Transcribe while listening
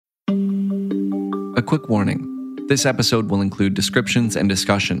A quick warning. This episode will include descriptions and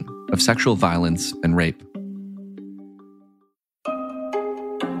discussion of sexual violence and rape.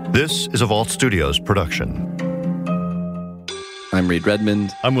 This is a Vault Studios production. I'm Reed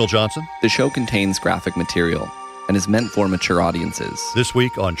Redmond. I'm Will Johnson. The show contains graphic material and is meant for mature audiences. This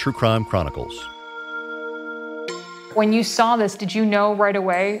week on True Crime Chronicles. When you saw this, did you know right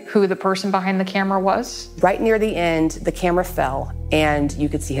away who the person behind the camera was? Right near the end, the camera fell and you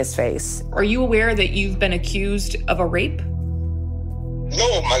could see his face. Are you aware that you've been accused of a rape?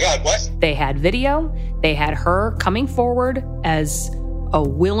 No, my God, what? They had video. They had her coming forward as a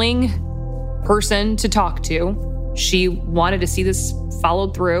willing person to talk to. She wanted to see this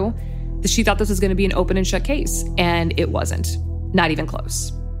followed through. She thought this was going to be an open and shut case, and it wasn't. Not even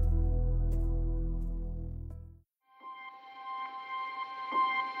close.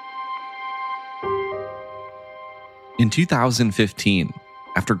 In 2015,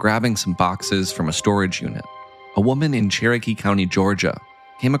 after grabbing some boxes from a storage unit, a woman in Cherokee County, Georgia,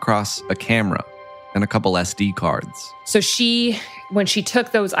 came across a camera and a couple SD cards. So when she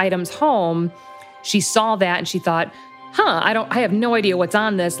took those items home, she saw that and she thought, I have no idea what's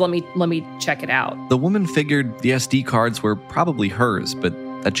on this. Let me check it out. The woman figured the SD cards were probably hers, but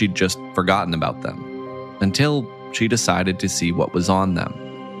that she'd just forgotten about them. Until she decided to see what was on them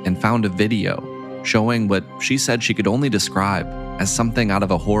and found a video showing what she said she could only describe as something out of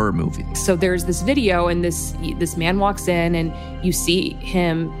a horror movie. So there's this video, and this man walks in, and you see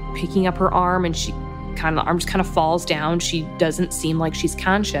him picking up her arm, and arm just kind of falls down. She doesn't seem like she's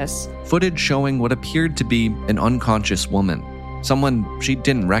conscious. Footage showing what appeared to be an unconscious woman, someone she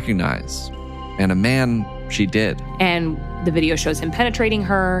didn't recognize, and a man she did. And the video shows him penetrating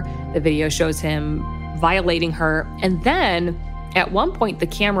her. The video shows him violating her. And then at one point, the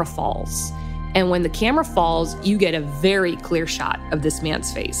camera falls. And when the camera falls, you get a very clear shot of this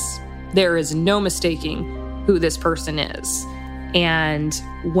man's face. There is no mistaking who this person is. And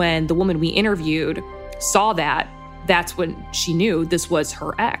when the woman we interviewed saw that, that's when she knew this was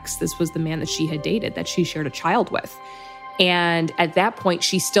her ex. This was the man that she had dated, that she shared a child with. And at that point,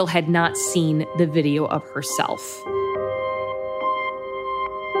 she still had not seen the video of herself.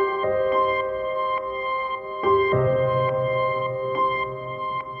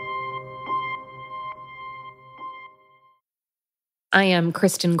 I am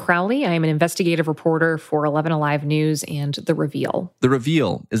Kristen Crowley. I am an investigative reporter for 11 Alive News and The Reveal. The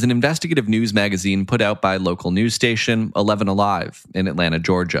Reveal is an investigative news magazine put out by local news station 11 Alive in Atlanta,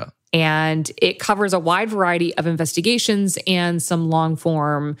 Georgia. And it covers a wide variety of investigations and some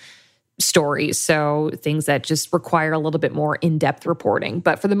long-form stories, so things that just require a little bit more in-depth reporting.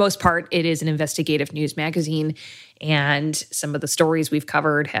 But for the most part, it is an investigative news magazine, and some of the stories we've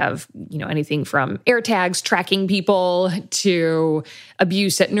covered have, anything from air tags tracking people to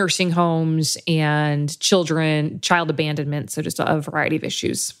abuse at nursing homes and child abandonment, so just a variety of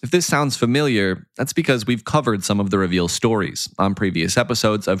issues. If this sounds familiar, that's because we've covered some of the Reveal stories on previous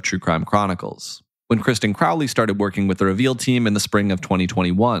episodes of True Crime Chronicles. When Kristen Crowley started working with the Reveal team in the spring of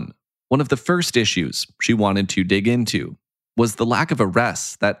 2021, one of the first issues she wanted to dig into was the lack of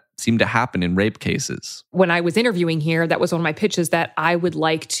arrests that seemed to happen in rape cases. When I was interviewing here, that was one of my pitches, that I would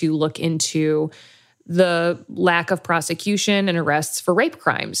like to look into the lack of prosecution and arrests for rape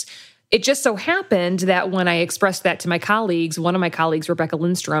crimes. It just so happened that when I expressed that to my colleagues, one of my colleagues, Rebecca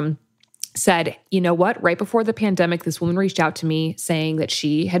Lindstrom, said, you know what, right before the pandemic, this woman reached out to me saying that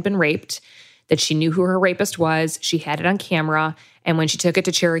she had been raped, that she knew who her rapist was, she had it on camera, and when she took it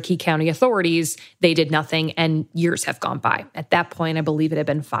to Cherokee County authorities, they did nothing, and years have gone by. At that point, I believe it had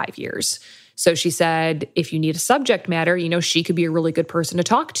been 5 years. So she said, if you need a subject matter, she could be a really good person to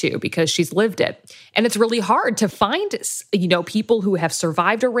talk to because she's lived it. And it's really hard to find, people who have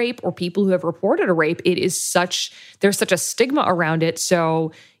survived a rape or people who have reported a rape. There's such a stigma around it.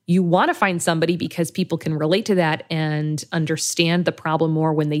 So you want to find somebody because people can relate to that and understand the problem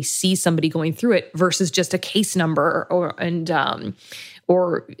more when they see somebody going through it versus just a case number or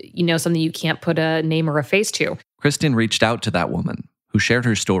something you can't put a name or a face to. Kristen reached out to that woman who shared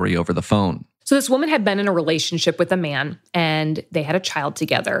her story over the phone. So this woman had been in a relationship with a man and they had a child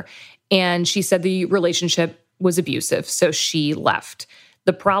together. And she said the relationship was abusive, so she left.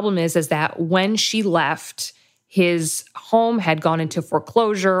 The problem is that when she left, his home had gone into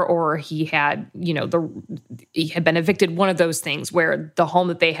foreclosure, or he had, he had been evicted, one of those things where the home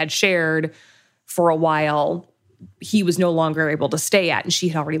that they had shared for a while, he was no longer able to stay at, and she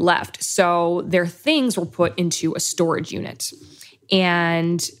had already left. So their things were put into a storage unit.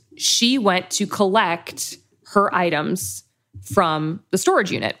 And she went to collect her items from the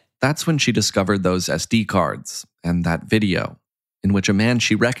storage unit. That's when she discovered those SD cards and that video in which a man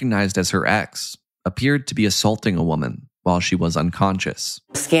she recognized as her ex appeared to be assaulting a woman while she was unconscious.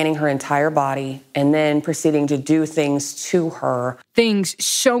 Scanning her entire body and then proceeding to do things to her. Things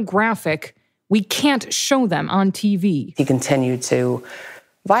so graphic, we can't show them on TV. He continued to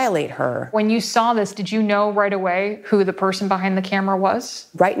violate her. When you saw this, did you know right away who the person behind the camera was?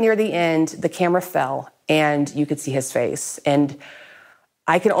 Right near the end, the camera fell and you could see his face. And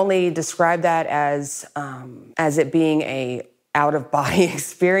I can only describe that as it being a out-of-body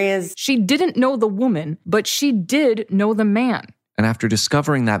experience. She didn't know the woman, but she did know the man. And after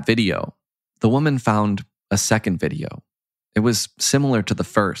discovering that video, the woman found a second video. It was similar to the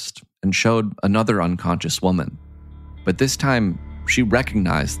first and showed another unconscious woman. But this time, she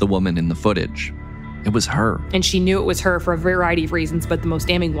recognized the woman in the footage. It was her. And she knew it was her for a variety of reasons, but the most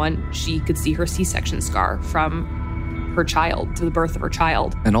damning one, she could see her C-section scar from her child, to the birth of her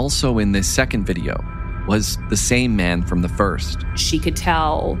child. And also in this second video was the same man from the first. She could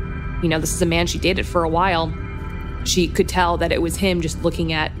tell, this is a man she dated for a while. She could tell that it was him just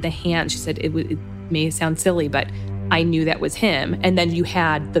looking at the hand. She said, it may sound silly, but I knew that was him. And then you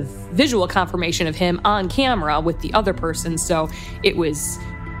had the visual confirmation of him on camera with the other person. So it was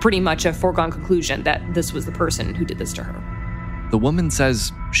pretty much a foregone conclusion that this was the person who did this to her. The woman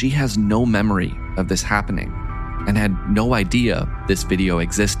says she has no memory of this happening and had no idea this video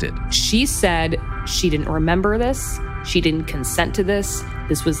existed. She said she didn't remember this. She didn't consent to this.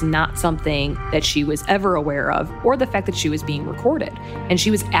 This was not something that she was ever aware of, or the fact that she was being recorded. And she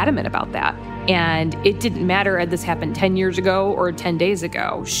was adamant about that. And it didn't matter if this happened 10 years ago or 10 days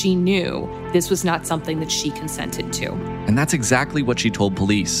ago. She knew this was not something that she consented to. And that's exactly what she told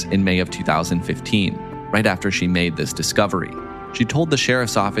police in May of 2015, right after she made this discovery. She told the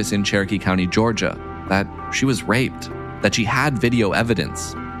sheriff's office in Cherokee County, Georgia, that she was raped, that she had video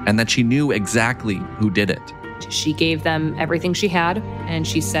evidence, and that she knew exactly who did it. She gave them everything she had, and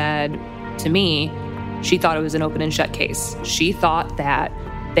she said to me, she thought it was an open and shut case. She thought that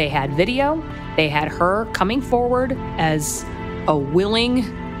they had video, they had her coming forward as a willing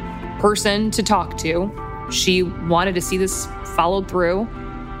person to talk to. She wanted to see this followed through,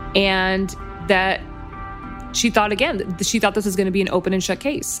 and that she thought this was going to be an open and shut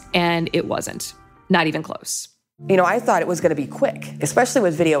case, and it wasn't. Not even close. I thought it was going to be quick, especially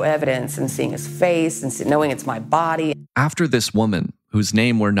with video evidence and seeing his face and knowing it's my body. After this woman, whose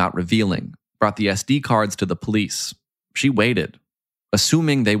name we're not revealing, brought the SD cards to the police, she waited,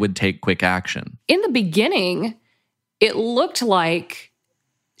 assuming they would take quick action. In the beginning, it looked like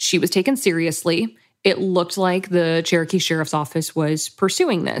she was taken seriously. It looked like the Cherokee Sheriff's Office was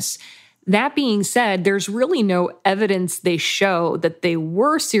pursuing this. That being said, there's really no evidence they show that they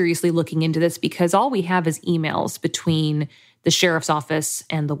were seriously looking into this, because all we have is emails between the sheriff's office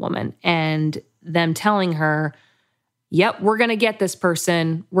and the woman, and them telling her, yep, we're going to get this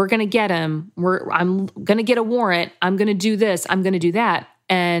person. We're going to get him. I'm going to get a warrant. I'm going to do this. I'm going to do that.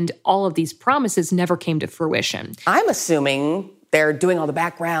 And all of these promises never came to fruition. I'm assuming they're doing all the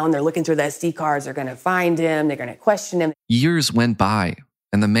background. They're looking through the SD cards. They're going to find him. They're going to question him. Years went by,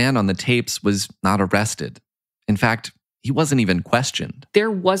 and the man on the tapes was not arrested. In fact, he wasn't even questioned.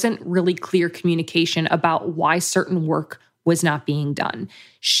 There wasn't really clear communication about why certain work was not being done.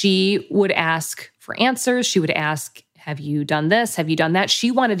 She would ask for answers. She would ask, have you done this? Have you done that?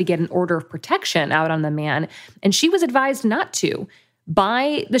 She wanted to get an order of protection out on the man, and she was advised not to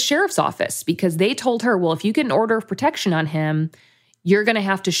by the sheriff's office, because they told her, well, if you get an order of protection on him, you're going to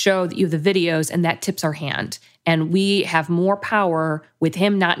have to show that you have the videos, and that tips our hand. And we have more power with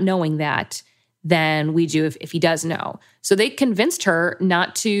him not knowing that than we do if he does know. So they convinced her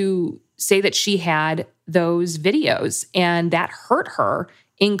not to say that she had those videos, and that hurt her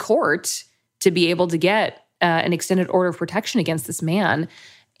in court to be able to get an extended order of protection against this man.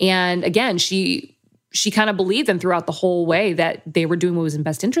 And again, she kind of believed them throughout the whole way that they were doing what was in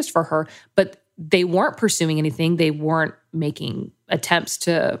best interest for her, but they weren't pursuing anything. They weren't making attempts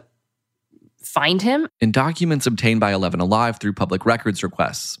to find him. In documents obtained by 11 Alive through public records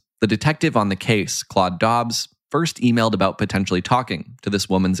requests, the detective on the case, Claude Dobbs, first emailed about potentially talking to this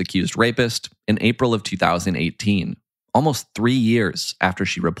woman's accused rapist in April of 2018, almost 3 years after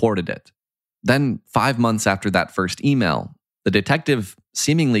she reported it. Then, 5 months after that first email, the detective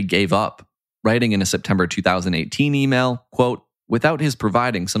seemingly gave up, writing in a September 2018 email, quote, without his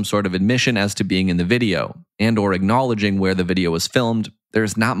providing some sort of admission as to being in the video and or acknowledging where the video was filmed,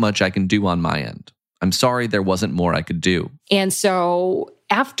 there's not much I can do on my end. I'm sorry there wasn't more I could do. And so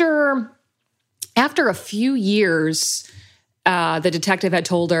after a few years, the detective had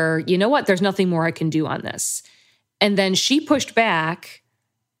told her, you know what, there's nothing more I can do on this. And then she pushed back,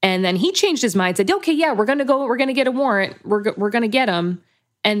 and then he changed his mind, said, okay, yeah, we're going to get a warrant. We're going to get him.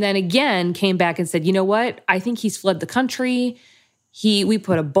 And then again came back and said, you know what? I think he's fled the country. We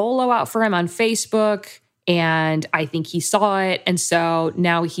put a bolo out for him on Facebook, and I think he saw it. And so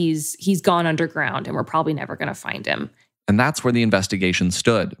now he's gone underground, and we're probably never going to find him. And that's where the investigation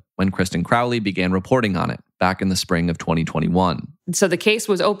stood when Kristen Crowley began reporting on it back in the spring of 2021. So the case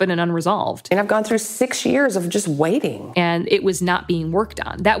was open and unresolved. And I've gone through 6 years of just waiting. And it was not being worked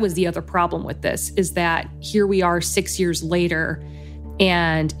on. That was the other problem with this, is that here we are 6 years later,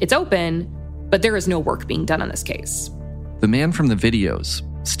 and it's open, but there is no work being done on this case. The man from the videos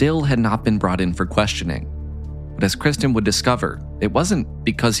still had not been brought in for questioning. But as Kristen would discover, it wasn't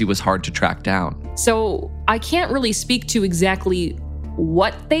because he was hard to track down. So I can't really speak to exactly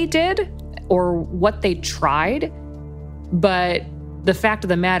what they did or what they tried, but the fact of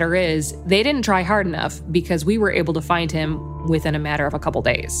the matter is they didn't try hard enough, because we were able to find him within a matter of a couple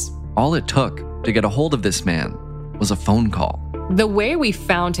days. All it took to get a hold of this man was a phone call. The way we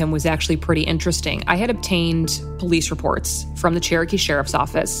found him was actually pretty interesting. I had obtained police reports from the Cherokee Sheriff's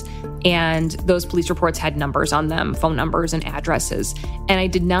Office, and those police reports had numbers on them, phone numbers and addresses. And I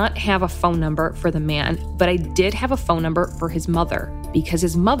did not have a phone number for the man, but I did have a phone number for his mother, because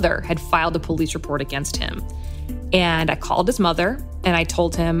his mother had filed a police report against him. And I called his mother and I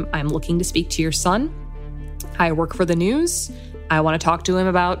told him, I'm looking to speak to your son. I work for the news. I want to talk to him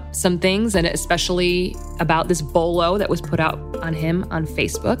about some things, and especially about this bolo that was put out on him on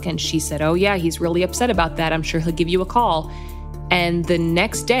Facebook. And she said, oh yeah, he's really upset about that. I'm sure he'll give you a call. And the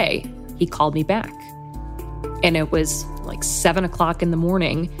next day he called me back, and it was like 7 o'clock in the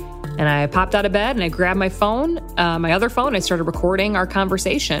morning. And I popped out of bed and I grabbed my phone, my other phone. I started recording our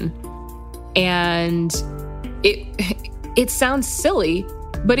conversation. And it sounds silly,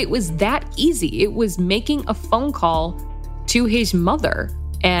 but it was that easy. It was making a phone call to his mother,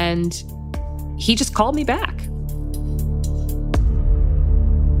 and he just called me back.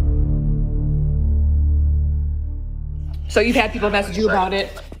 So you've had people message you about it?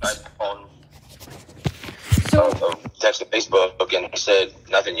 So texted Facebook and he said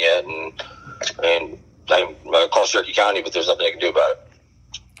nothing yet, and I called Cherokee County, but there's nothing I can do about it.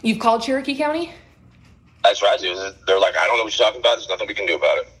 You've called Cherokee County? That's right. They're like, I don't know what you're talking about. There's nothing we can do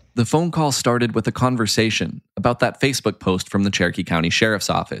about it. The phone call started with a conversation about that Facebook post from the Cherokee County Sheriff's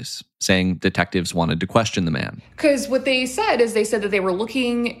Office, saying detectives wanted to question the man. Because what they said is they said that they were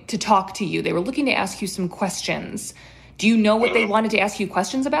looking to talk to you. They were looking to ask you some questions. Do you know what they wanted to ask you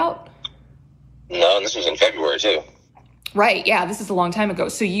questions about? No, and this was in February too. Right, yeah, this is a long time ago.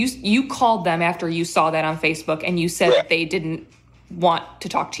 So you called them after you saw that on Facebook, and you said that they didn't want to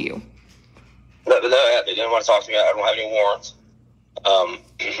talk to you. No, they didn't want to talk to me. I don't have any warrants.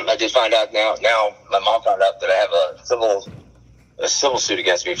 I did find out now my mom found out that I have a civil suit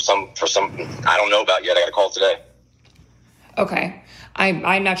against me for some I don't know about yet. I got a call today. Okay.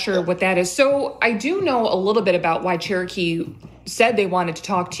 I'm not sure what that is. So I do know a little bit about why Cherokee said they wanted to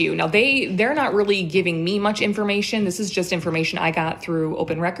talk to you. Now they're not really giving me much information. This is just information I got through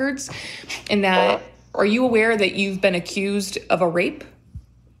open records. And that, are you aware that you've been accused of a rape?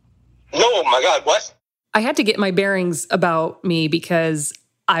 No, my God, what? I had to get my bearings about me, because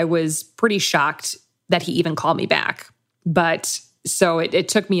I was pretty shocked that he even called me back. But so it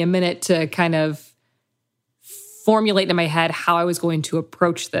took me a minute to kind of formulate in my head how I was going to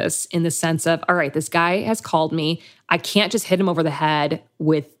approach this, in the sense of, all right, this guy has called me. I can't just hit him over the head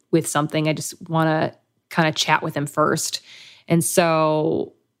with something. I just want to kind of chat with him first. And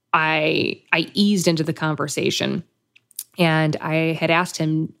so I eased into the conversation, and I had asked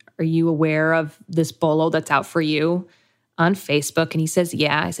him, are you aware of this bolo that's out for you on Facebook? And he says,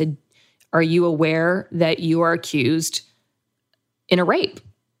 yeah. I said, are you aware that you are accused in a rape?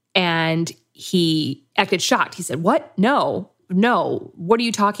 And he acted shocked. He said, what? No, what are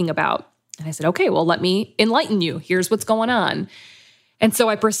you talking about? And I said, okay, well, let me enlighten you. Here's what's going on. And so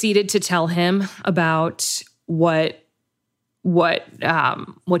I proceeded to tell him about what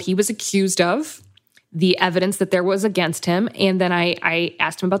he was accused of, the evidence that there was against him. And then I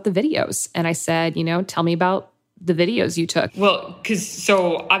asked him about the videos. And I said, tell me about the videos you took. Well,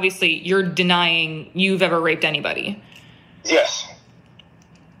 so obviously you're denying you've ever raped anybody. Yes.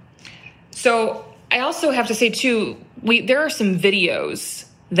 So I also have to say too, there are some videos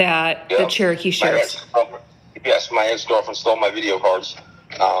that the Cherokee Sheriff's... My ex-girlfriend stole my video cards.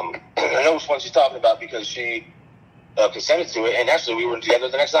 I know which one she's talking about, because she consented to it. And actually we were together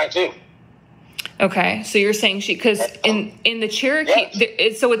the next night too. Okay, so you're saying because in the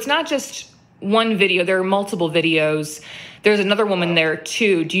Cherokee, so it's not just one video. There are multiple videos. There's another woman there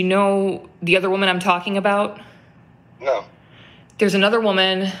too. Do you know the other woman I'm talking about? No. There's another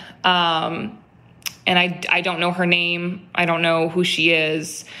woman. and I don't know her name. I don't know who she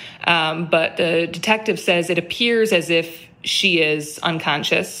is. But the detective says it appears as if she is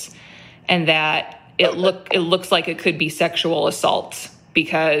unconscious, and that it looks like it could be sexual assault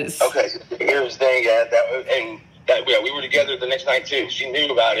because. Okay, here's the thing, we were together the next night too. She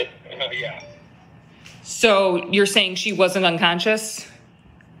knew about it. Yeah. So you're saying she wasn't unconscious?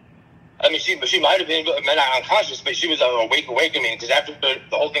 I mean, she might have been not unconscious, but she was awake. I mean, because after the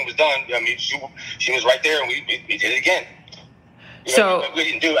whole thing was done, I mean, she was right there, and we did it again. We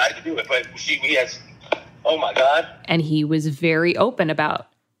didn't do it. I didn't do it, but we had. Oh my God! And he was very open about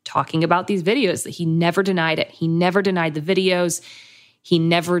talking about these videos. That he never denied it. He never denied the videos. He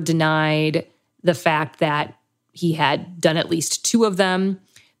never denied the fact that he had done at least 2 of them.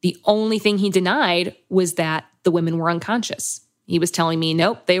 The only thing he denied was that the women were unconscious. He was telling me,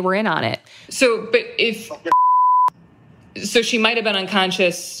 nope, they were in on it. So she might have been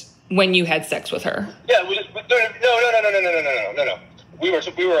unconscious when you had sex with her. Yeah, no.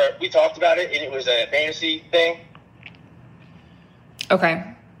 We talked about it, and it was a fantasy thing. Okay.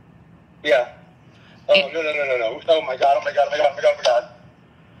 Yeah. No. Oh my God.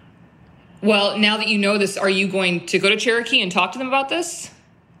 Well, now that you know this, are you going to go to Cherokee and talk to them about this?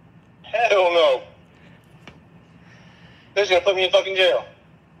 Hell no. They're just gonna put me in fucking jail.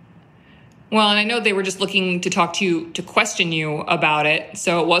 Well, and I know they were just looking to talk to you, to question you about it,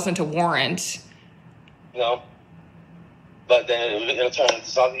 so it wasn't a warrant. No. But then it'll turn into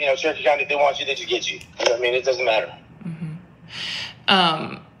something. Cherokee County, if they want you, they just get you. You know what I mean? It doesn't matter.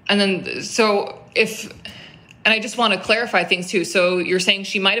 Mm-hmm. And then, and I just want to clarify things too. So you're saying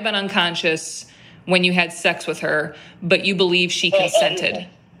she might have been unconscious when you had sex with her, but you believe she consented.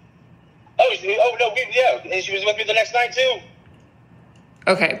 And she was with me the next night too.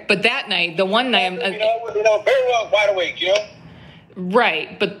 Okay, but that night, the one night, very well wide awake,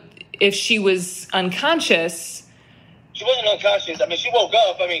 Right, but if she was unconscious, she wasn't unconscious. I mean, she woke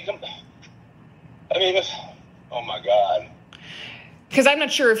up. Oh my God. Because I'm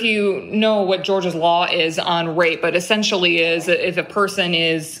not sure if you know what Georgia's law is on rape, but essentially is if a person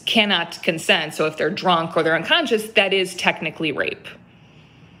cannot consent, so if they're drunk or they're unconscious, that is technically rape.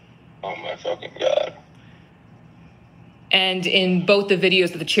 Oh my fucking God. And in both the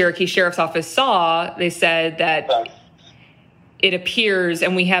videos that the Cherokee Sheriff's Office saw, they said that it appears,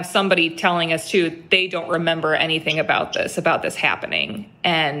 and we have somebody telling us too, they don't remember anything about this happening.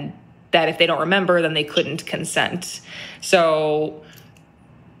 And that if they don't remember, then they couldn't consent. So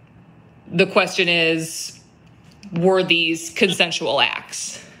the question is, were these consensual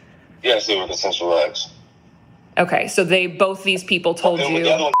acts? Yes, they were consensual acts. Okay, so both these people told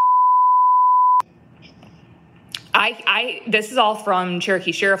you. This is all from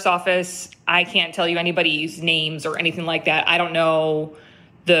Cherokee Sheriff's Office. I can't tell you anybody's names or anything like that. I don't know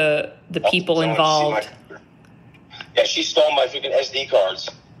the people involved. Yeah, she stole my freaking SD cards.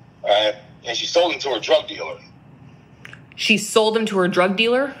 All right, and she sold them to her drug dealer. She sold them to her drug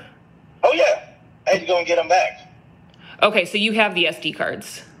dealer? Oh yeah, I had to go and get them back. Okay, so you have the SD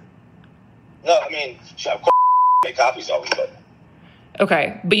cards. No, I mean, of course, make copies of them, but.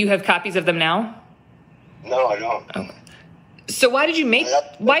 Okay, but you have copies of them now? No, I don't. Okay. So why did you make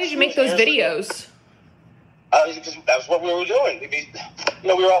those videos? Because that's what we were doing.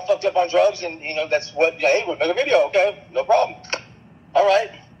 We were all fucked up on drugs, and that's what. Hey, we'll make a video. Okay, no problem. All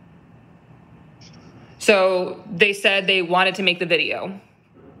right. So they said they wanted to make the video.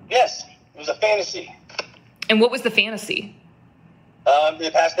 Yes, it was a fantasy. And what was the fantasy?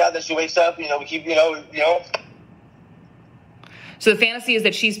 They passed out, then she wakes up. We keep. So the fantasy is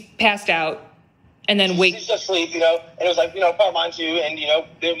that she's passed out. And then she's asleep, and it was like, part mine too, and we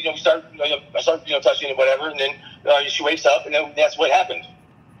start, I start, touching it, whatever, and then she wakes up, and then that's what happened.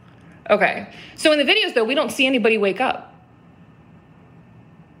 Okay, so in the videos though, we don't see anybody wake up.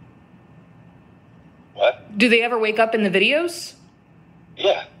 What? Do they ever wake up in the videos?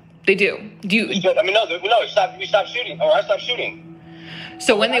 Yeah, they do. Do you? We stopped shooting, or I stopped shooting.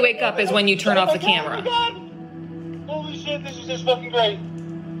 So when they wake up is when you turn off the camera. Oh my God. Holy shit! This is just fucking great.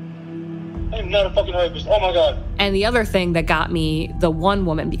 I'm not a fucking rapist. Oh my God. And the other thing that got me, the one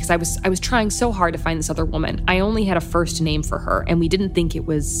woman, because I was trying so hard to find this other woman. I only had a first name for her, and we didn't think it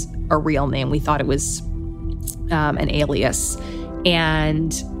was a real name. We thought it was an alias.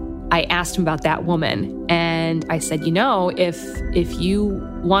 And I asked him about that woman, and I said, if you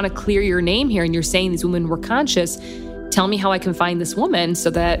want to clear your name here and you're saying these women were conscious, tell me how I can find this woman so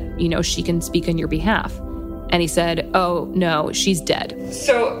that, she can speak on your behalf. And he said, oh, no, she's dead.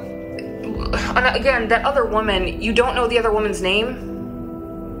 So... again, that other woman, you don't know the other woman's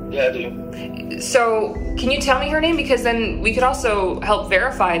name? Yeah, I do. So, can you tell me her name? Because then we could also help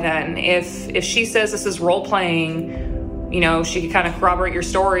verify then. If she says this is role-playing, you know, she could kind of corroborate your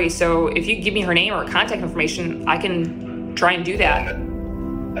story. So if you give me her name or contact information, I can try and do that. I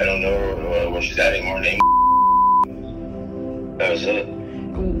don't know where she's at anymore. Name. That was it.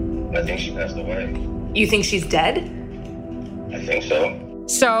 I think she passed away. You think she's dead? I think so.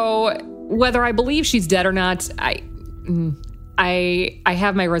 So whether I believe she's dead or not, I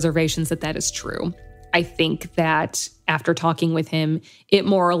have my reservations that is true. I think that after talking with him, it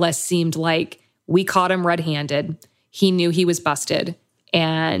more or less seemed like we caught him red-handed. He knew he was busted,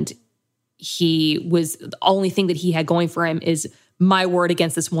 and the only thing that he had going for him is my word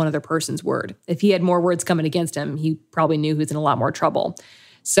against this one other person's word. If he had more words coming against him, he probably knew he was in a lot more trouble.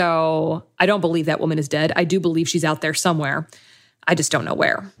 So I don't believe that woman is dead. I do believe she's out there somewhere. I just don't know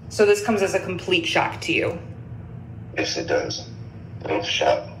where. So this comes as a complete shock to you. Yes, it does. It's a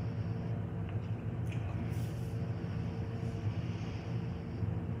shock.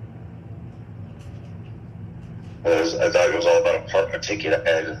 I thought it was all about a ticket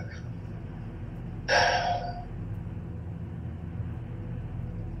ahead.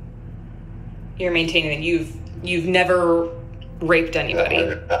 You're maintaining that you've never raped anybody.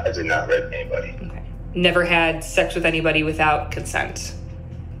 I did not rape anybody. Okay. Never had sex with anybody without consent.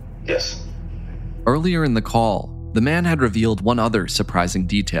 Yes. Earlier in the call, the man had revealed one other surprising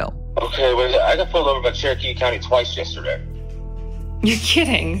detail. Okay, I got pulled over by Cherokee County twice yesterday. You're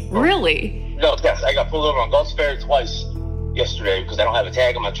kidding? Really? No, yes, I got pulled over on Gulfs Ferry twice yesterday because I don't have a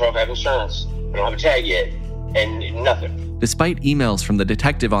tag on my truck. I have insurance. I don't have a tag yet, and nothing. Despite emails from the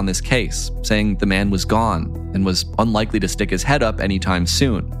detective on this case saying the man was gone and was unlikely to stick his head up anytime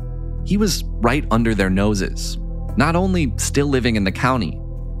soon, he was right under their noses. Not only still living in the county,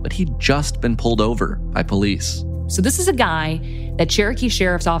 but he'd just been pulled over by police. So this is a guy that Cherokee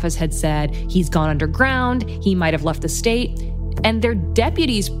Sheriff's Office had said he's gone underground, he might have left the state, and their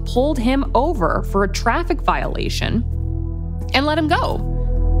deputies pulled him over for a traffic violation and let him go.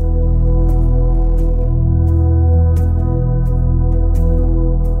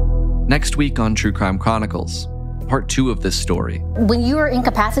 Next week on True Crime Chronicles, part 2 of this story. When you are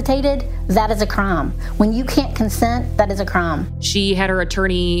incapacitated, that is a crime. When you can't consent, that is a crime. She had her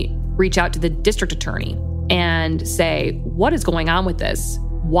attorney reach out to the district attorney and say, what is going on with this?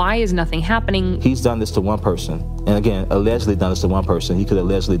 Why is nothing happening? He's done this to one person. And again, allegedly done this to one person. He could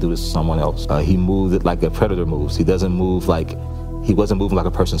allegedly do this to someone else. He moved it like a predator moves. He wasn't moving like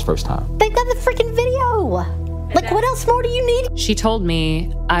a person's first time. They've got the freaking video. Like, what else more do you need? She told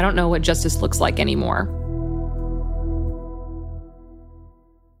me, I don't know what justice looks like anymore.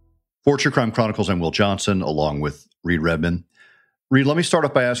 For True Crime Chronicles, I'm Will Johnson, along with Reed Redman. Reed, let me start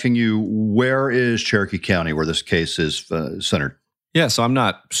off by asking you, where is Cherokee County, where this case is centered? Yeah, so I'm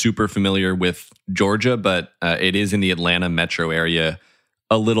not super familiar with Georgia, but it is in the Atlanta metro area,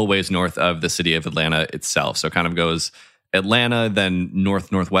 a little ways north of the city of Atlanta itself. So it kind of goes Atlanta, then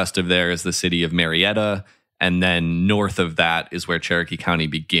northwest of there is the city of Marietta, and then north of that is where Cherokee County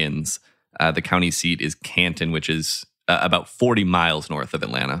begins. The county seat is Canton, which is about 40 miles north of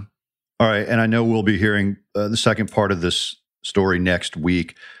Atlanta. All right, and I know we'll be hearing the second part of this story next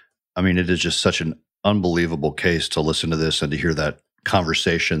week. I mean, it is just such an unbelievable case to listen to this and to hear that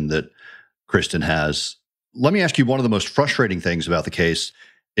conversation that Kristen has. Let me ask you, one of the most frustrating things about the case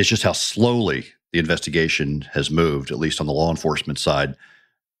is just how slowly the investigation has moved, at least on the law enforcement side.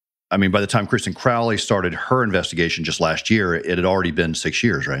 I mean, by the time Kristen Crowley started her investigation just last year, it had already been 6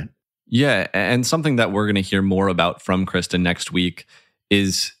 years, right? Yeah, and something that we're going to hear more about from Kristen next week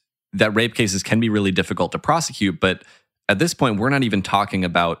is that rape cases can be really difficult to prosecute, but at this point, we're not even talking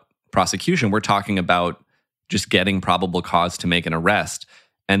about prosecution. We're talking about just getting probable cause to make an arrest.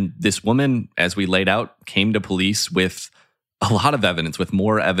 And this woman, as we laid out, came to police with a lot of evidence, with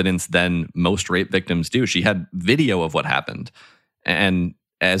more evidence than most rape victims do. She had video of what happened. And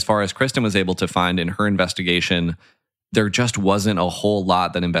as far as Kristen was able to find in her investigation, there just wasn't a whole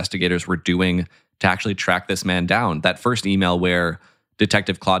lot that investigators were doing to actually track this man down. That first email where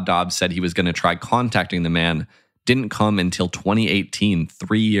Detective Claude Dobbs said he was going to try contacting the man didn't come until 2018,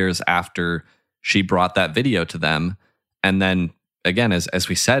 3 years after she brought that video to them. And then, again, as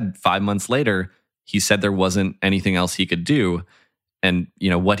we said, 5 months later, he said there wasn't anything else he could do. And, you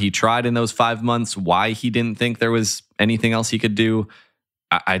know, what he tried in those 5 months, why he didn't think there was anything else he could do,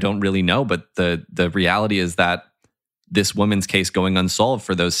 I don't really know. But the reality is that this woman's case going unsolved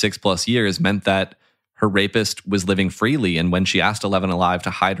for those 6+ years meant that her rapist was living freely. And when she asked 11 Alive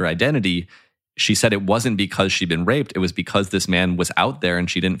to hide her identity, she said it wasn't because she'd been raped. It was because this man was out there and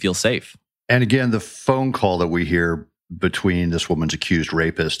she didn't feel safe. And again, the phone call that we hear between this woman's accused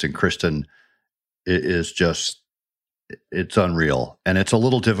rapist and Kristen is just, it's unreal. And it's a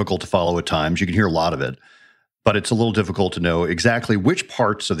little difficult to follow at times. You can hear a lot of it, but it's a little difficult to know exactly which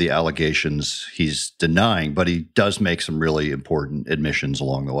parts of the allegations he's denying, but he does make some really important admissions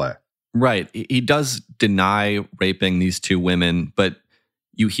along the way. Right. He does deny raping these two women, but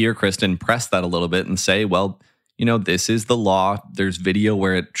you hear Kristen press that a little bit and say, well, you know, this is the law. There's video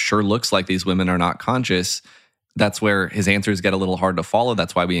where it sure looks like these women are not conscious. That's where his answers get a little hard to follow.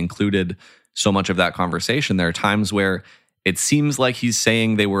 That's why we included so much of that conversation. There are times where it seems like he's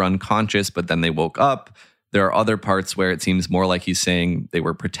saying they were unconscious, but then they woke up. There are other parts where it seems more like he's saying they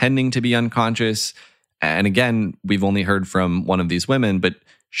were pretending to be unconscious. And again, we've only heard from one of these women, but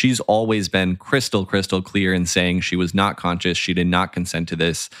she's always been crystal clear in saying she was not conscious. She did not consent to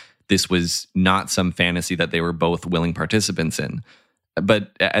this. This was not some fantasy that they were both willing participants in.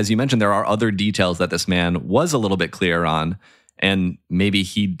 But as you mentioned, there are other details that this man was a little bit clear on, and maybe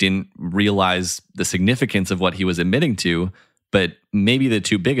he didn't realize the significance of what he was admitting to. But maybe the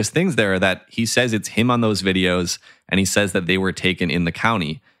two biggest things there are that he says it's him on those videos, and he says that they were taken in the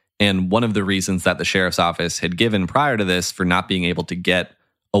county. And one of the reasons that the sheriff's office had given prior to this for not being able to get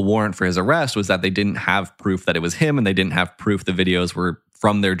a warrant for his arrest was that they didn't have proof that it was him, and they didn't have proof the videos were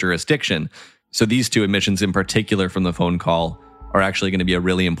from their jurisdiction. So these two admissions in particular from the phone call are actually going to be a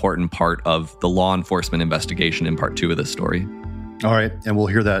really important part of the law enforcement investigation in part 2 of this story. All right, and we'll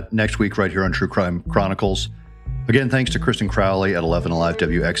hear that next week right here on True Crime Chronicles. Again, thanks to Kristen Crowley at 11 Alive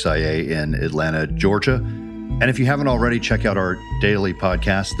WXIA in Atlanta, Georgia. And if you haven't already, check out our daily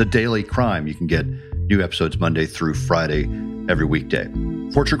podcast, The Daily Crime. You can get new episodes Monday through Friday every weekday.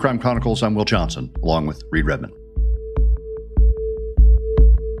 For True Crime Chronicles, I'm Will Johnson, along with Reed Redman.